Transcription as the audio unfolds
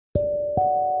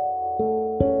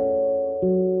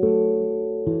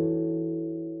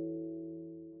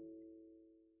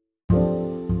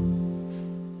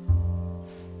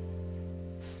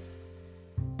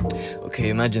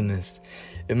imagine this.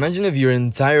 Imagine if your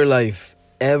entire life,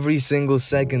 every single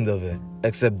second of it,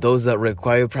 except those that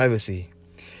require privacy,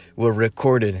 were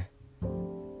recorded.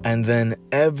 And then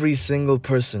every single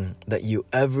person that you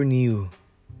ever knew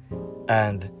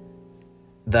and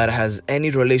that has any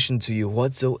relation to you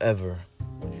whatsoever,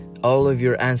 all of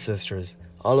your ancestors,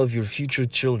 all of your future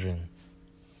children,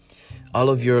 all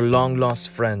of your long-lost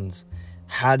friends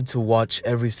had to watch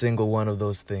every single one of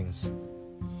those things,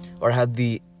 or had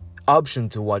the option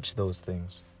to watch those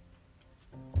things.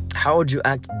 How would you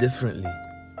act differently,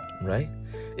 right?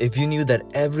 If you knew that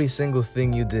every single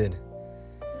thing you did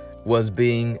was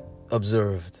being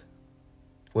observed,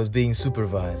 was being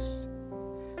supervised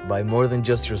by more than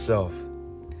just yourself,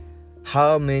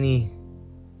 how many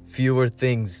fewer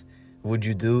things would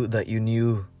you do that you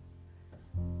knew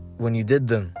when you did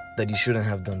them that you shouldn't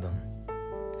have done them?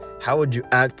 How would you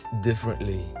act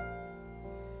differently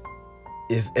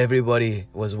if everybody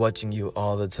was watching you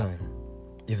all the time?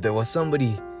 If there was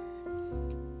somebody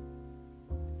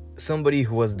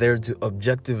who was there to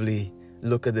objectively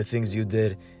look at the things you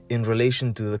did in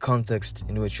relation to the context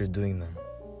in which you're doing them,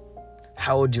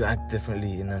 how would you act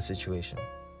differently in that situation?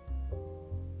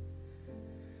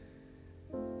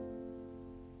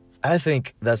 I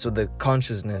think that's what the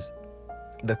conscience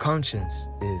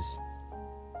is.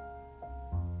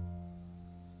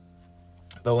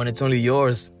 But when it's only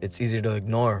yours, it's easier to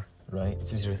ignore, right?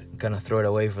 It's easier to kind of throw it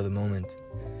away for the moment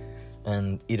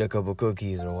and eat a couple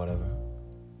cookies or whatever.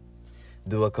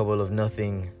 Do a couple of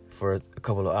nothing for a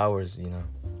couple of hours,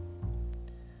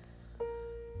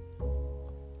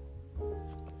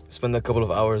 Spend a couple of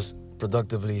hours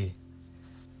productively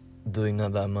doing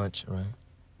not that much, right?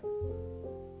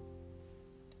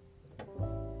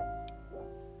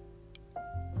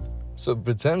 So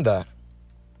pretend that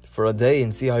for a day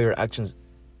and see how your actions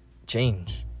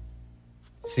change.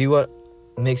 See what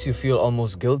makes you feel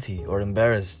almost guilty or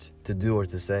embarrassed to do or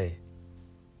to say.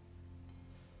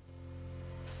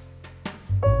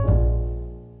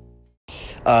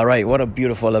 Alright, what a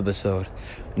beautiful episode.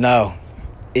 Now,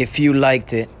 if you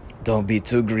liked it, don't be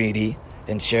too greedy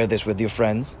and share this with your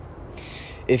friends.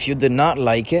 If you did not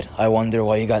like it, I wonder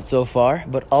why you got so far,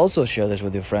 but also share this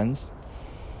with your friends.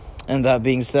 And that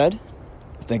being said,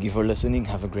 thank you for listening.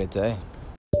 Have a great day.